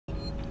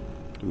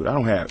Dude, I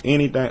don't have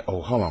anything.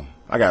 Oh, hold on.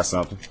 I got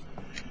something.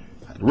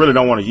 I really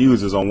don't want to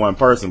use this on one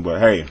person, but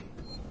hey.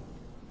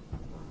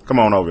 Come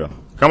on over here.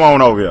 Come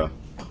on over here.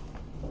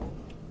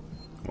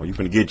 Oh, you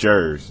finna get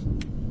yours.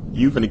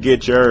 You finna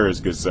get yours,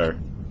 good sir.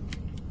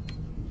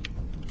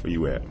 Where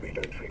you at? We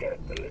don't forget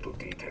the little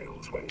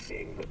details when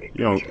seeing the big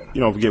You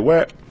don't forget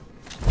what?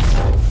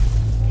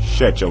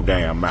 Shut your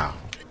damn mouth.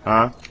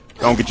 Huh?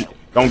 Go get your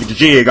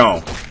jig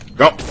on.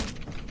 Go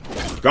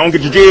and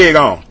get your jig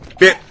on.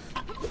 Fit.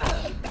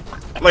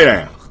 Lay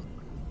down.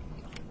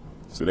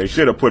 So they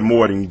should have put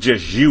more than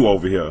just you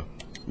over here.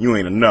 You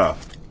ain't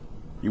enough.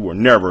 You were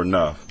never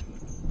enough.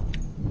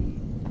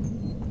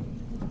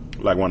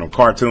 Like one of them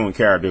cartoon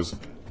characters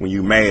when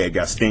you mad,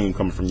 got steam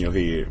coming from your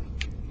head.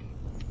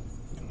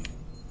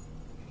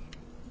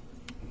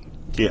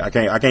 Yeah, I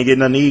can't get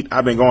nothing to eat.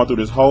 I've been going through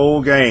this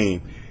whole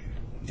game,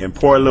 and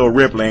poor little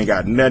Ripley ain't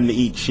got nothing to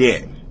eat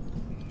yet.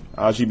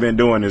 All she been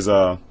doing is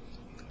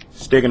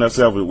sticking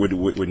herself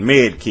with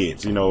med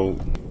kits, you know.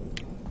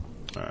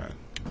 Alright.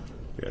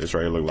 Yeah, this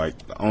right here look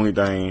like the only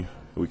thing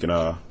we can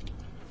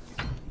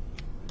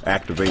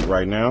activate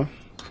right now.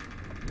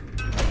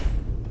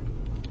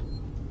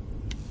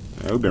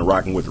 Man, we've been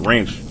rocking with the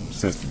wrench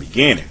since the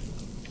beginning.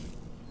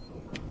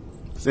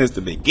 Since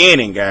the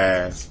beginning,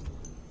 guys.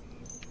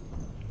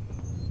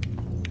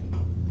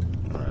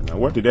 Alright, now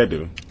what did that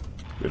do?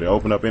 Did it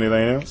open up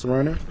anything else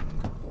around there?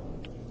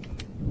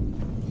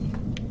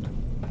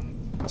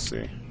 Let's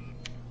see.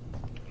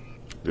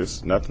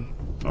 This nothing?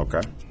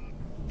 Okay.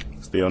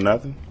 Still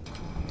nothing?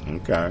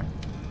 Okay.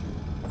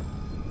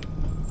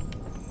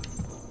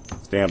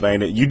 This damn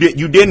thing that you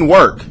didn't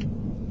work.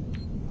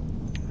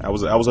 That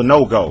was a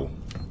no-go.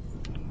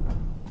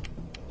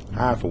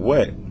 High for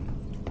what?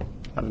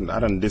 I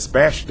done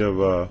dispatched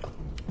of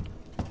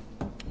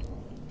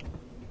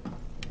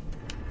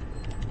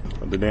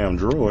the damn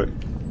droid.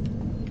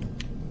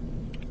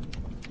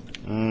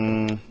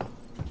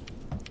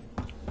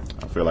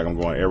 I feel like I'm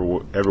going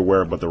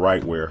everywhere but the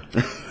right where.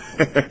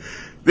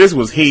 This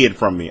was hid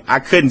from me. I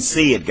couldn't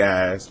see it,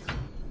 guys.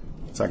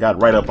 So I got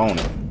right up on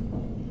it.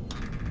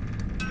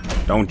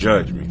 Don't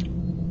judge me.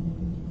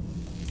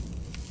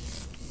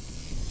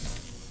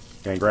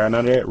 Can't grab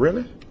none of that,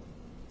 really?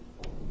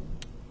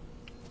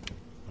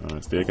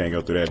 Still can't go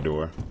through that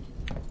door.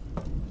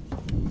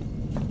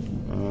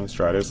 Let's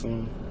try this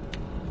one.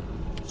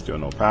 Still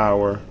no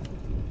power.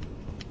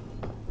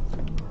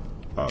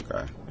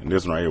 Okay. And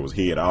this one right here was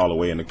hid all the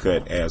way in the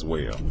cut as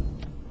well.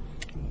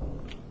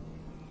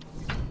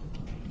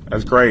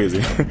 That's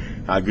crazy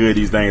how good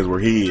these things were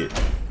hid.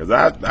 Because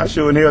I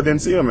sure in hell didn't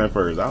see them at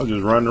first. I was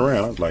just running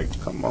around. I was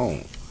like, come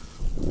on.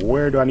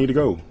 Where do I need to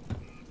go?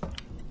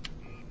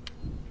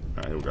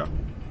 Alright, here we go.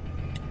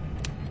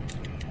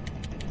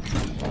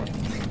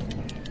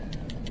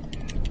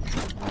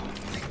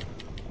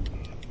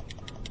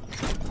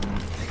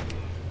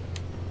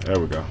 There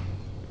we go.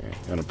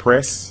 And a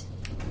press.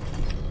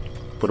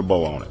 Put a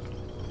bow on it.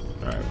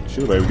 Alright,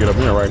 should be able to get up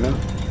in here right now.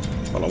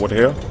 Hold on, what the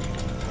hell?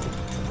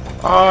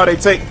 Oh, they're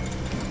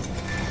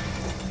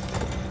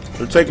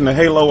taking the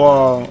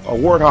Halo a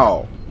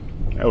warthog.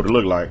 That what it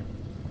looked like.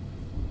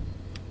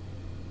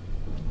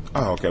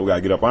 Oh, okay, we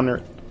gotta get up under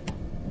it.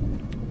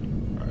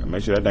 Alright,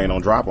 make sure that thing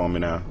don't drop on me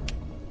now.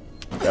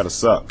 That'll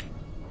suck.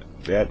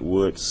 That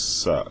would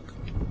suck.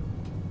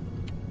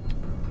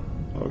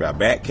 Oh, we got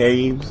bat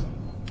caves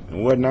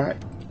and whatnot.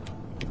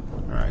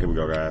 Alright, here we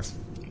go, guys.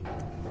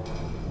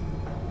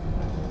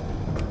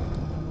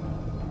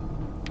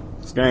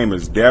 This game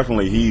is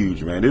definitely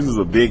huge, man. This is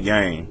a big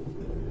game.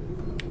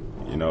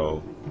 You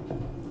know,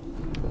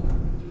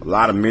 a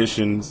lot of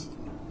missions,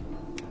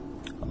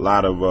 a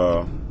lot of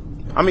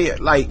I mean,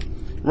 like,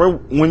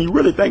 when you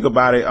really think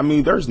about it, I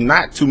mean, there's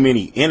not too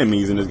many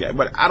enemies in this game,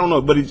 but I don't know,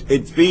 but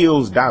it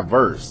feels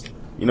diverse.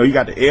 You know, you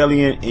got the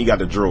alien and you got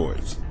the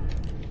droids.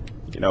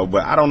 You know,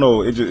 but I don't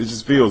know, it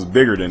just feels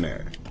bigger than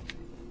that.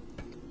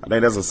 I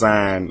think that's a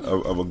sign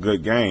of a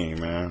good game,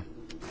 man.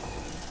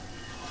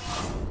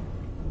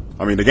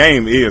 I mean, the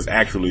game is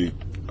actually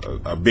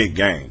a big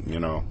game, you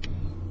know,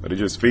 but it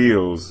just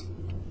feels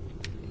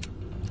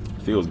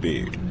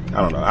big.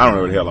 I don't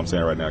know what the hell I'm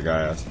saying right now,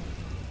 guys.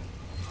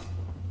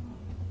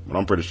 But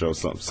I'm pretty sure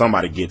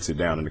somebody gets it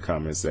down in the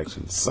comment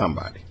section.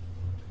 Somebody.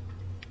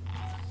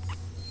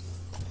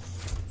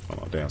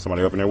 Oh damn!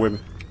 Somebody up in there with me.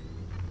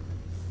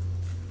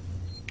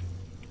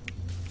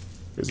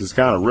 This is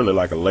kind of really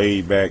like a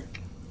laid back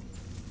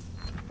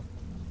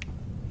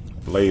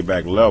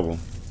level.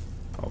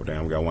 Oh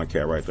damn! We got one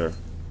cat right there.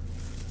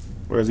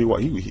 Where is he?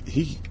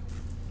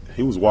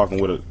 He was walking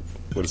with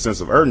a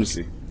sense of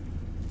urgency.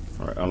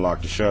 All right,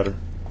 unlock the shutter.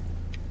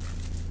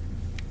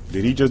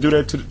 Did he just do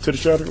that to the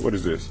shutter? What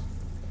is this?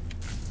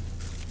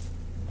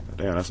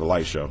 Damn, that's a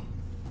light show.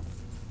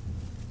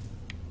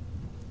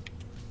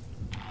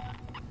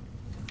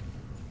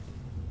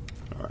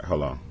 All right,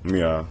 hold on. Let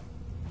me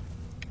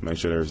make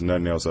sure there's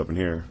nothing else up in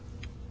here.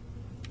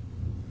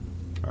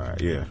 All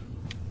right, yeah.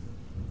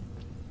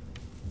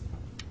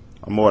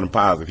 I'm more than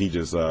positive he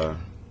just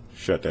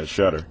shut that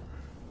shutter.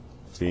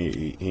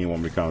 He didn't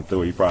want me to come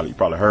through. He probably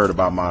heard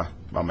about my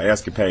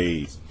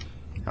escapades.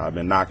 I've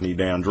been knocking these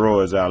damn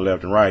drawers out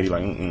left and right. He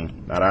like,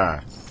 not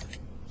I.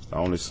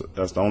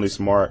 That's the only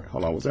smart.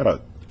 Hold on, was that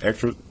a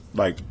extra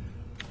like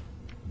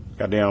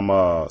goddamn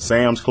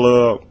Sam's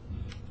Club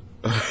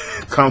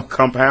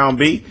compound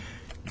B?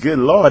 Good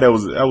Lord, that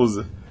was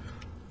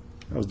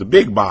the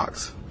big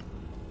box.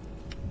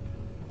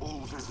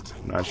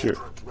 Not sure.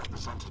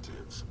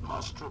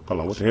 Hold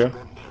on, what the hell?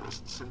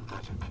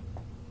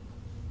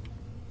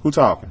 Who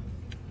talking?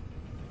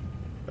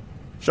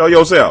 Show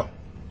yourself.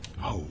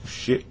 Oh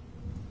shit.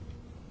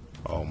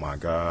 Oh my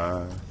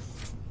God.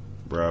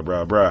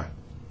 Bruh.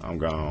 I'm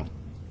gone.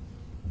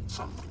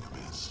 Something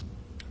amiss.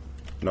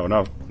 No.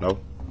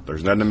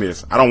 There's nothing to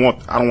miss. I don't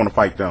want to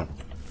fight them.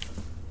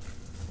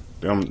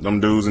 Them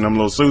dudes in them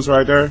little suits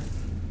right there.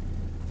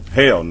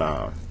 Hell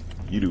nah.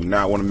 You do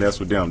not want to mess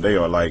with them. They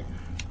are like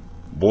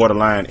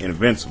borderline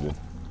invincible.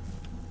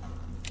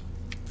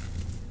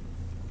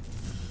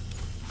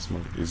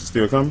 Is it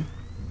still coming?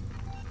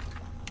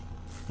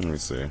 Let me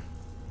see.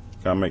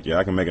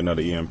 I can make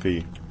another EMP.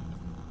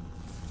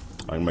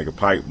 I can make a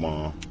pipe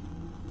bomb.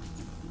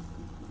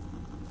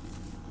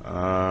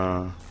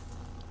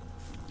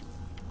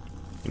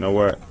 You know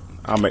what?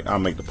 I'll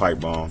make the pipe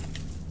bomb.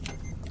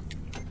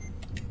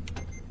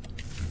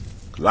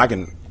 'Cause I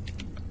think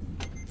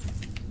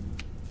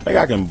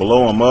I can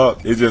blow them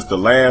up. It's just the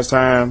last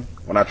time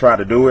when I tried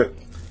to do it,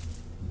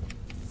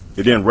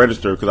 it didn't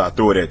register because I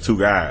threw it at two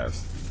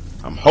guys.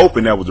 I'm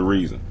hoping that was the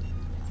reason.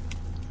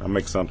 I'll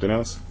make something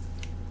else.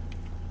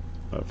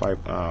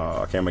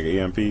 I can't make an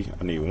EMP.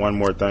 I need one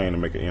more thing to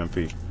make an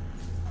EMP.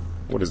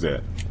 What is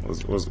that?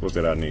 What's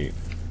that I need?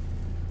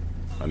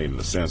 I need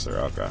a sensor.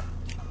 Okay.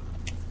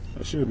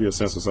 There should be a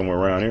sensor somewhere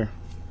around here.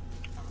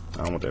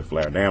 I don't want that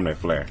flare. Damn that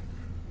flare.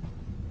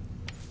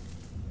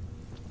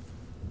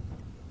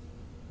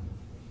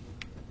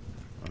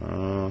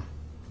 Oh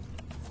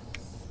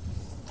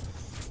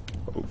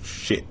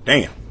shit.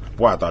 Damn.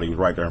 Boy, I thought he was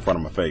right there in front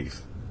of my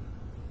face.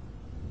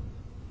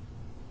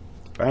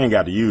 If I ain't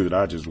got to use it,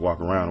 I just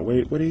walk around.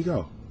 Where did he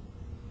go?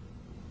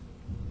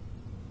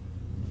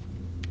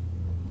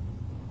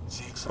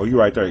 Oh, you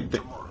right there.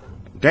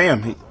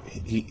 Damn,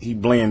 he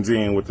blends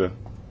in with the...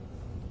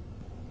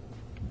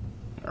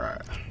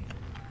 Alright.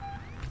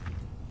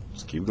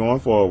 Just keep going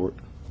forward.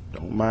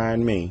 Don't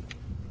mind me.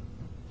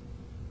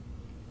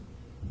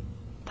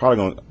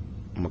 I'm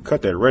gonna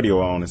cut that radio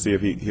on and see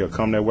if he'll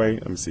come that way.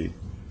 Let me see.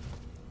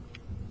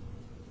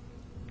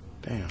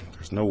 Damn,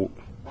 there's no...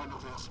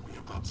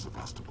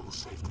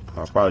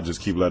 I'll probably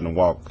just keep letting him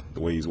walk the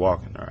way he's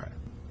walking. Alright.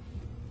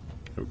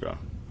 Here we go.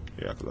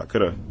 Yeah, because I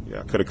could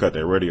have cut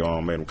that radio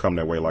on, made him come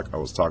that way like I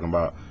was talking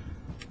about.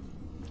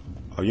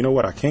 Oh, you know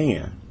what? I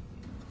can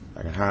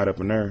hide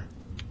up in there.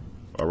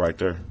 Or right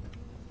there.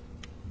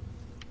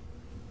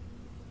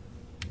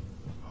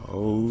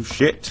 Oh,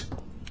 shit.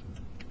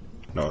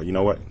 No, you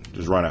know what?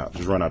 Just run out.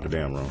 Just run out the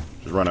damn room.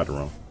 Just run out the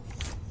room.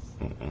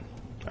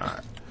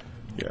 Alright.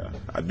 Yeah.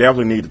 I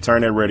definitely need to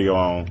turn that radio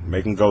on.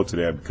 Make him go to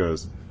that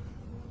because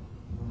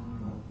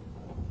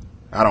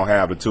I don't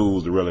have the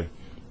tools to really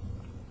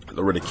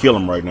kill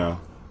him right now.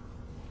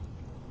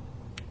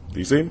 Do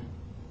you see me?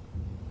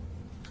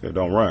 Said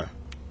don't run.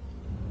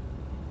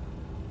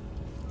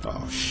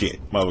 Oh shit.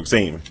 Motherfucker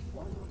seen me.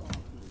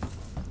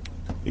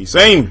 He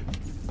seen me.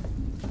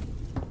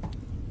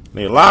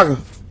 Need a locker.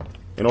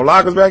 Ain't no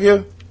lockers back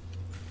here?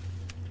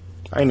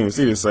 I didn't even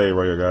see this save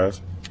right here, guys.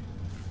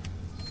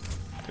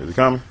 Is he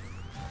coming?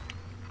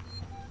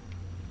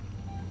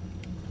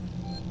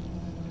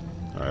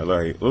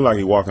 Alright, look like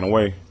he walking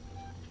away.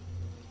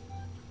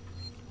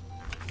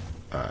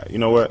 Alright, you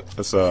know what?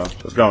 Let's go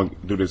and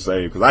do this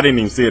save because I didn't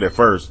even see it at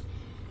first.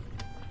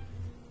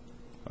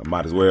 I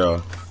might as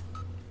well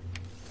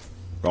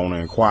go and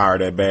inquire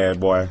that bad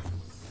boy,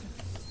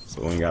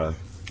 so we ain't gotta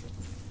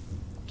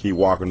keep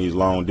walking these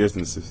long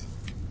distances.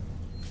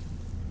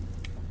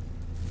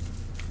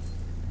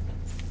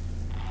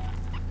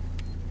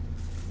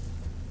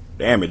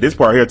 Damn it! This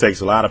part here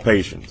takes a lot of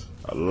patience.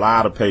 A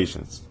lot of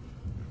patience.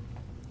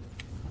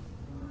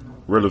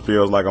 Really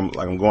feels like I'm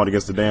going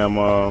against the damn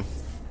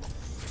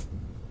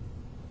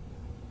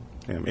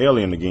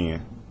alien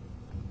again.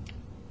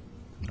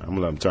 I'm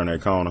gonna let him turn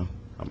that corner.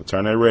 I'm gonna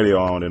turn that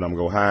radio on, then I'm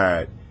gonna go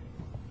hide.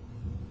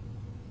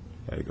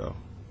 There you go.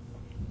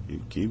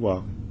 You keep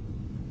walking.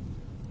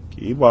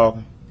 Keep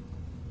walking.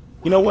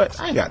 You know what?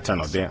 I ain't gotta turn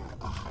no damn.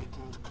 I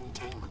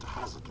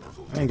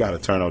ain't gotta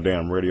turn no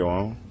damn radio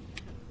on.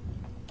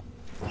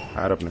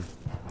 Hide up in there.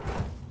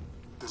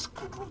 This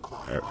could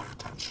require my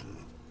attention.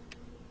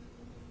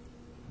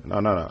 No.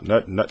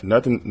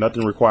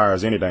 Nothing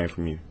requires anything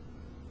from you.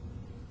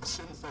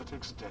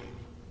 Synthetics day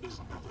is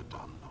never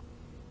done.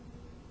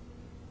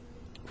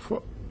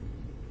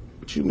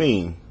 What you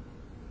mean?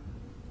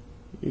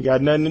 You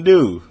got nothing to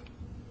do.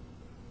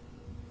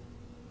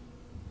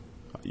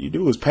 All you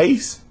do is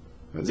pace.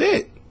 That's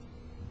it.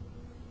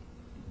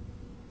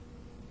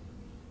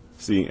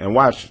 See, and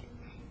watch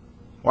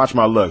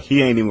my luck.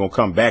 He ain't even gonna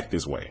come back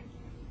this way.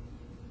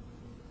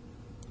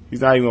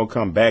 He's not even gonna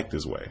come back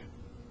this way.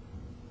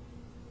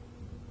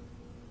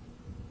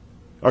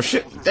 Oh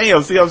shit!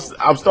 Damn. See,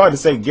 I'm starting to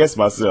second guess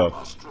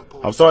myself.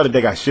 I'm starting to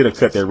think I should have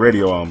cut that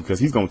radio on because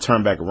he's gonna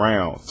turn back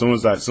around.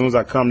 As soon as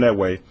I come that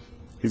way,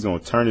 he's gonna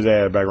turn his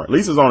ass back around. At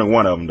least there's only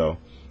one of them though,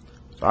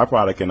 so I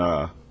probably can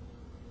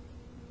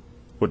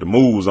put the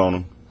moves on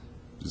him.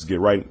 Just get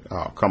right.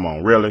 Oh come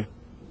on, really?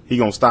 He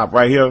gonna stop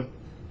right here?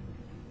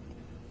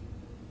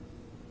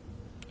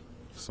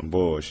 Some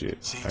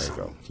bullshit. There you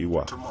go. Keep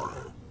walking.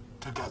 Tomorrow,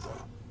 together.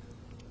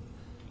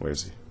 Where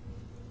is he?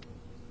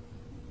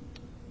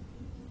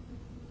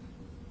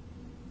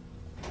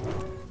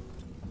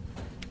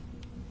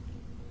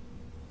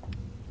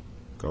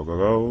 Go, go,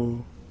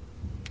 go.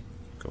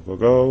 Go, go,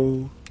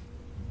 go.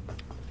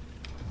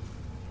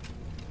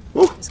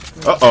 Woo.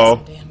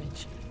 Uh-oh.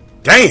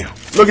 Damn.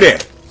 Look at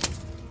that.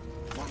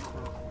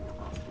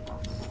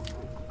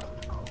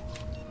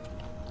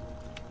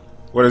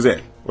 What is that?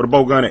 Where the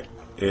bow gun at?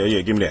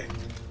 Yeah, give me that.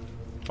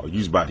 Oh,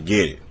 you's about to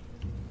get it.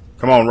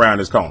 Come on around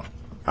this corner.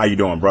 How you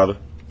doing, brother?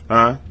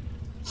 Huh?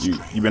 You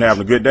been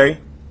having a good day?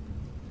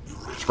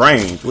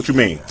 Strange. What you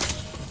mean?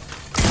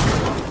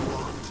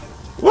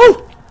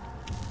 Woo!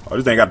 Oh,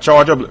 this thing got to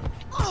charge up.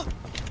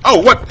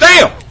 Oh, what?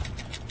 Damn!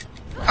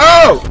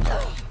 Oh!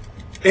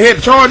 It had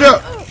to charge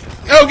up.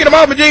 Oh, get him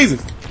off me,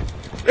 Jesus!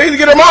 Jesus,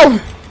 get him off me!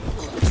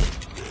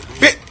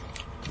 Bit.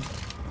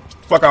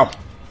 Fuck off.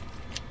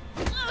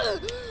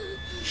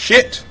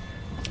 Shit!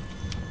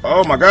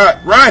 Oh my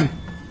God! Run!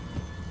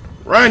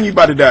 Run! You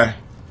about to die.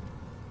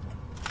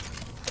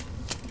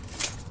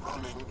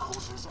 Running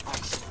causes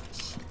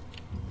accidents.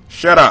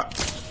 Shut up.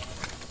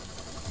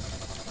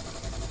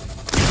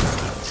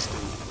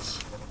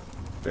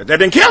 That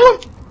didn't kill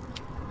him?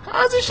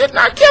 How is this shit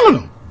not killing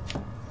him?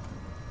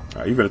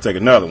 Alright, you better take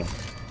another one.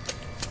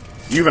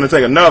 You better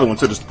take another one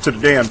to the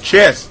damn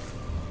chest.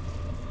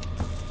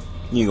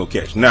 You ain't gonna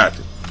catch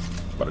nothing.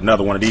 But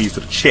another one of these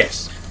to the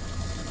chest.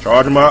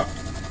 Charge him up.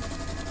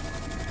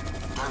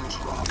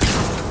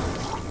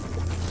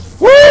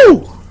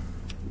 Woo!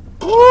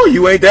 Ooh,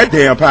 you ain't that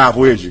damn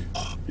powerful, is you?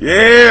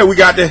 Yeah, we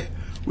got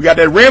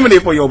that remedy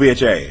for your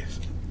bitch ass.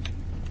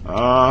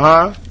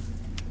 Uh-huh.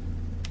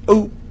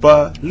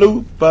 Oopa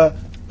loopa,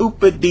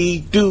 oopa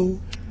dee doo.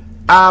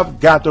 I've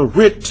got the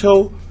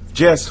riddle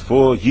just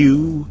for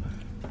you.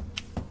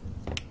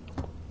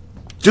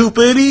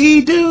 Doopa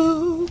dee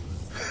doo.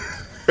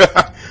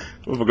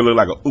 Motherfucker look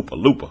like a oopa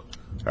loopa.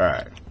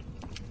 Alright.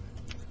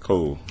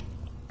 Cool.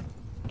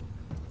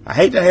 I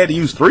hate that I had to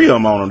use 3 of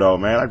them on him though,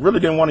 man. I really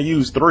didn't want to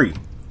use 3.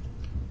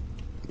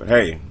 But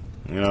hey,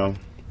 you know,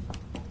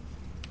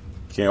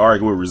 can't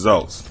argue with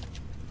results.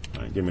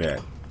 All right, give me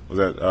that. Was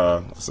that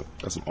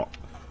that's some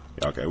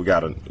yeah, okay, we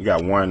got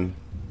one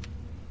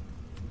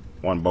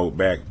boat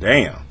back.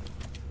 Damn.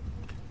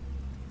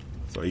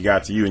 So he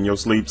got to you in your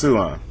sleep too,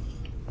 huh?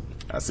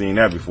 I seen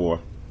that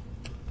before.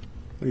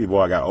 Look at you,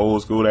 boy, I got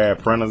old school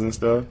ass printers and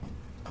stuff.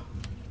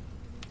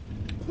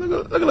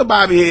 Look at the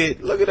Bobby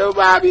head. Look at the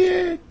Bobby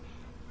head.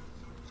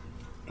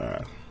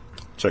 Alright.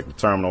 Check the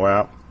terminal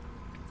out.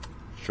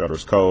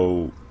 Shutter's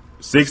code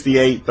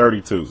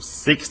 6832.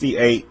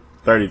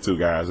 6832,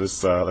 guys.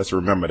 Let's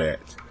remember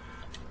that.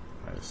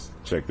 Let's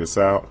check this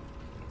out.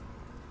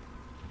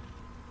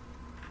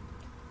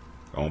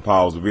 Gonna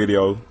pause the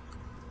video.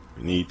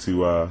 You need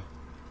to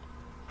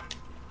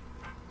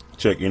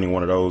check any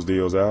one of those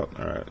deals out.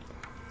 Alright.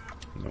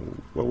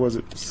 What was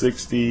it?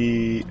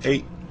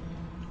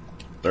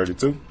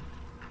 6832.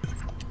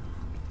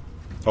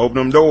 Open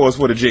them doors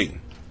for the G.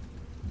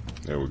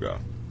 There we go.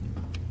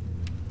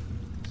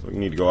 So you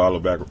need to go all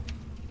the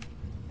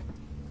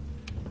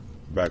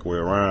back way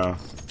around.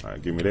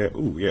 Alright, give me that.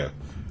 Ooh, yeah.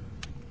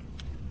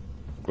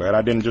 Glad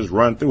I didn't just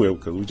run through it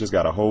because we just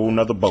got a whole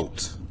nother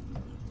boat.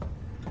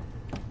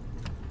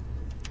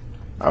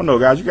 I don't know,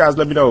 guys. You guys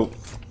let me know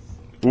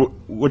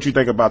what you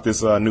think about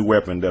this new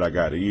weapon that I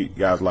got. You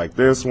guys like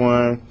this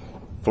one,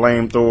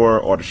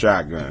 flamethrower, or the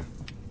shotgun?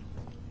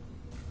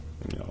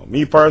 You know,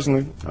 me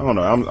personally, I don't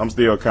know. I'm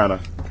still kind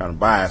of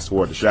biased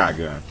toward the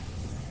shotgun.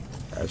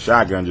 That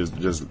shotgun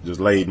just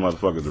laid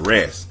motherfuckers to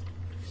rest.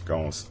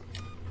 Gonna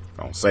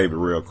save it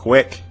real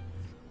quick.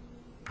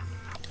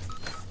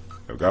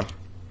 There we go.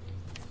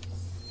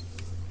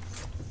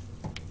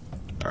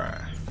 All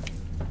right.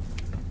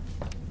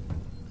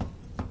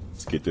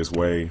 Let's get this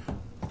way.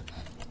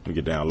 Let me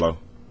get down low.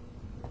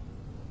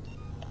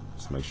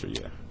 Let's make sure,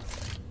 yeah.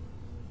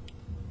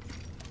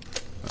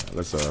 Right,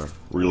 let's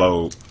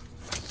reload.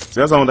 See,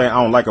 that's the only thing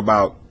I don't like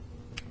about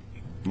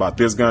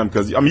this gun,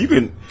 because I mean, you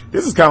can.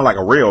 This is kind of like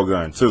a rail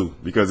gun too,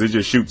 because it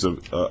just shoots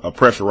a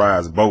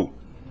pressurized bolt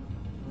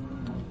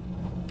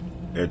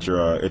at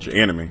your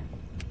enemy.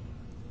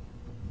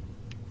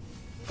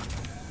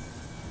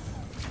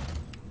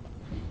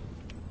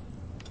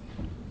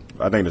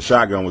 I think the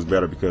shotgun was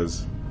better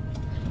because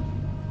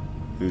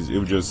it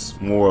was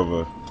just more of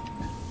a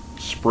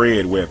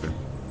spread weapon.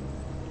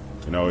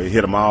 You know, it hit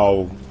them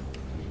all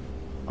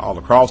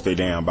across their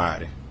damn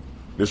body.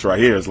 This right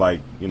here is like,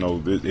 you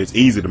know, it's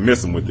easy to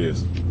miss them with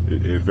this.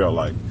 It felt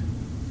like.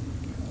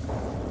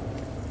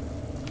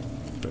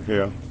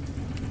 hell?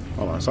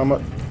 Hold on,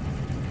 something.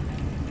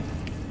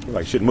 Looks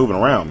like shit moving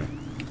around me,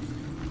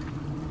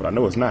 but I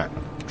know it's not.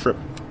 I'm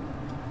tripping.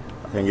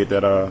 I can't get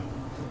that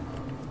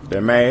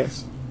that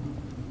mask.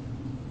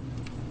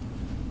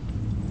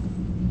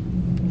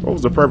 What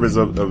was the purpose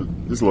of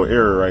this little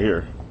area right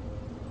here?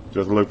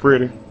 Just to look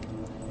pretty?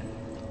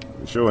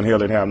 It sure in hell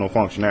didn't have no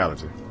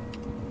functionality.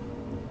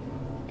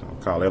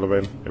 Call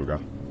elevator. Here we go.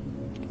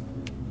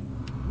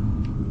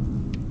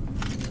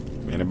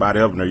 Anybody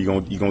up in there, you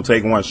gonna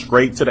take one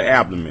straight to the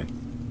abdomen.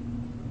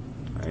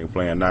 I ain't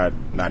playing not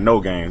no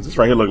games. This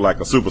right here look like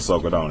a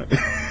SuperSoaker, don't it?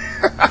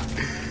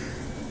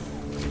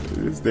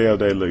 This damn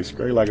day looks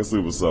straight like a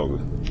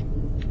SuperSoaker.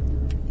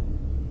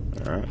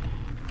 Alright.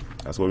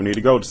 That's where we need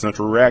to go, the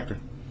central reactor.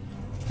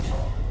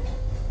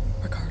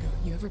 Ricardo,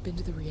 you ever been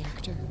to the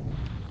reactor?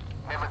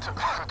 Never took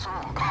that at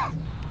all. I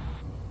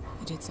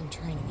did some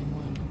training in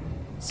one.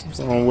 Seems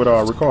What's wrong with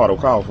Ricardo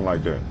coughing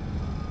like that?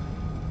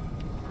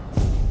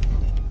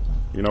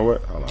 You know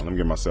what? Hold on, let me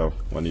get myself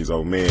one of these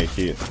old med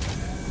kits.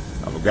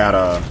 I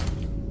forgot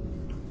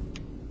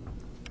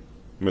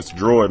Mr.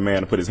 Droid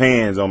man to put his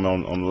hands on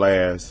the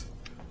last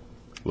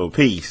little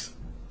piece.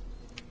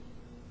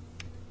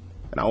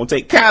 And I don't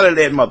take kindly to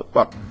that,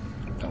 motherfucker.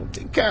 I don't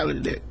take kindly to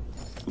that.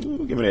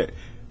 Ooh, give me that.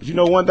 But you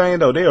know one thing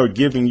though, they are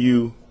giving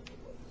you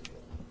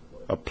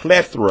a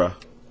plethora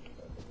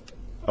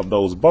of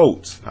those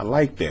boats. I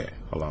like that.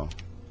 Hold on.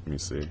 Let me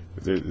see.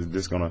 Is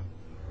this gonna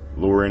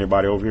lure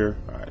anybody over here?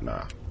 Alright,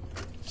 nah.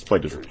 Let's play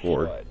this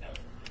record.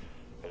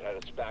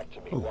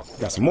 Oh,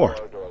 got some more.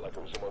 Like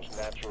it was the most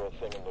natural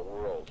thing in the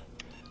world.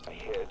 I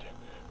hid.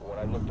 When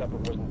I looked up, it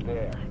wasn't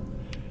there.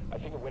 I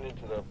think it went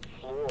into the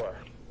floor.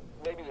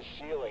 Maybe the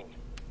ceiling.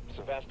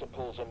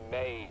 Sevastopol's a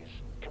maze.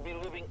 Could be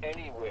living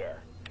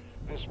anywhere.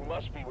 This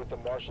must be what the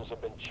marshals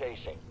have been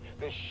chasing.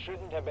 This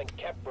shouldn't have been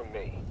kept from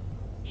me.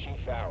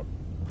 Chief out.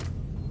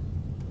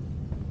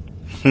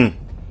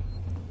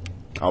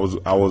 I was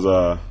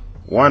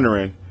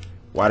wondering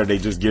why did they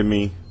just give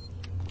me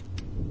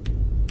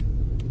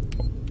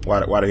why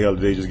the hell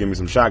did they just give me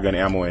some shotgun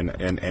ammo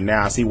and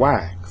now I see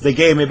why. 'Cause they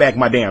gave me back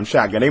my damn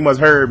shotgun. They must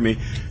heard me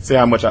say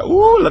how much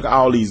look at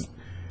all these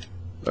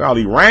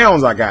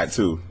rounds I got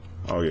too.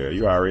 Oh yeah,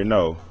 you already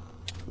know.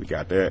 We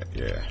got that,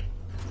 yeah.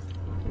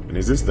 And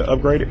is this the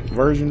upgraded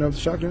version of the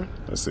shotgun?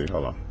 Let's see,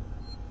 hold on.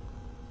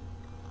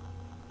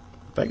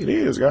 I think it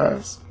is,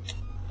 guys.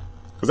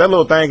 Cause that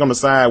little thing on the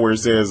side where it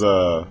says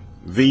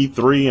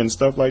V3 and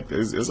stuff like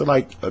this, is it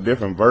like a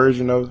different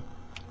version of?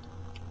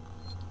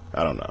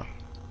 I don't know.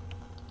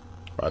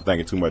 Probably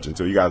thinking too much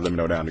into it. You guys let me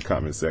know down in the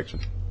comment section.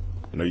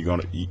 I know you're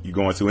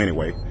going to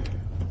anyway.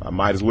 I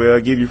might as well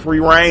give you free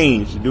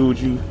range to do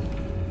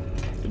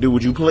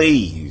what you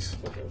please.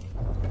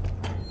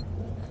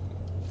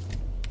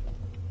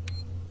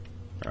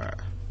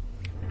 Alright.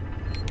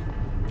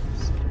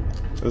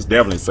 Let's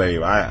definitely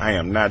save. I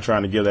am not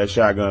trying to give that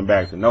shotgun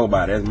back to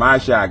nobody. That's my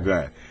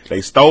shotgun.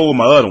 They stole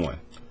my other one.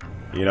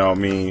 You know what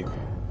I mean?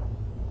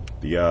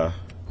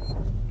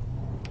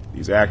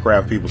 These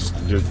aircraft people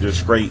just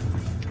straight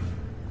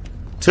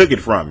took it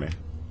from me.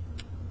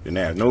 Didn't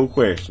have no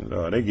questions.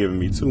 They giving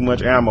me too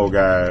much ammo,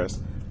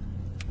 guys.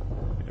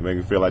 It make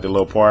me feel like the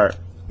little part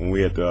when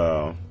we had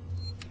to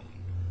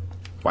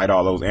fight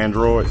all those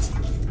androids.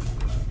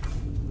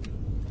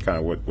 Kind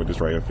of what this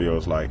right here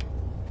feels like.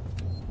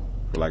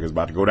 Feel like it's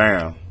about to go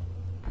down.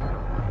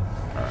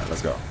 Alright,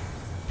 let's go.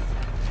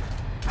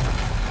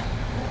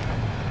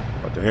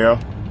 What the hell?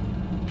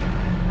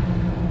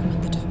 I'm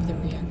at the top of the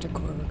reactor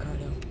core,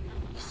 Ricardo.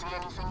 You see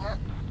anything yet?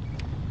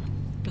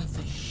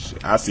 Nothing.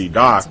 Shit, I see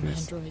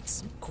darkness Some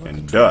androids, core and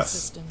control dust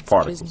systems,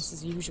 particles. business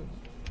as usual.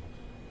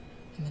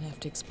 I'm gonna have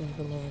to explore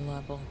the lower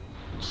level.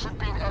 Should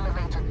be an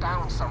elevator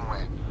down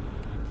somewhere.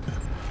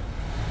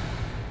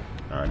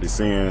 Alright,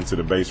 descend to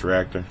the base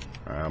reactor.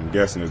 I'm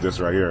guessing it's this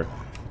right here.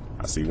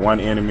 I see one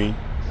enemy.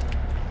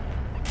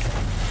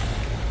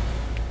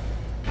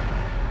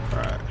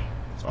 Alright,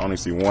 so I only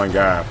see one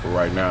guy for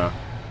right now.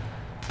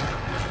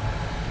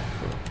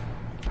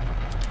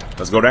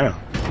 Let's go down.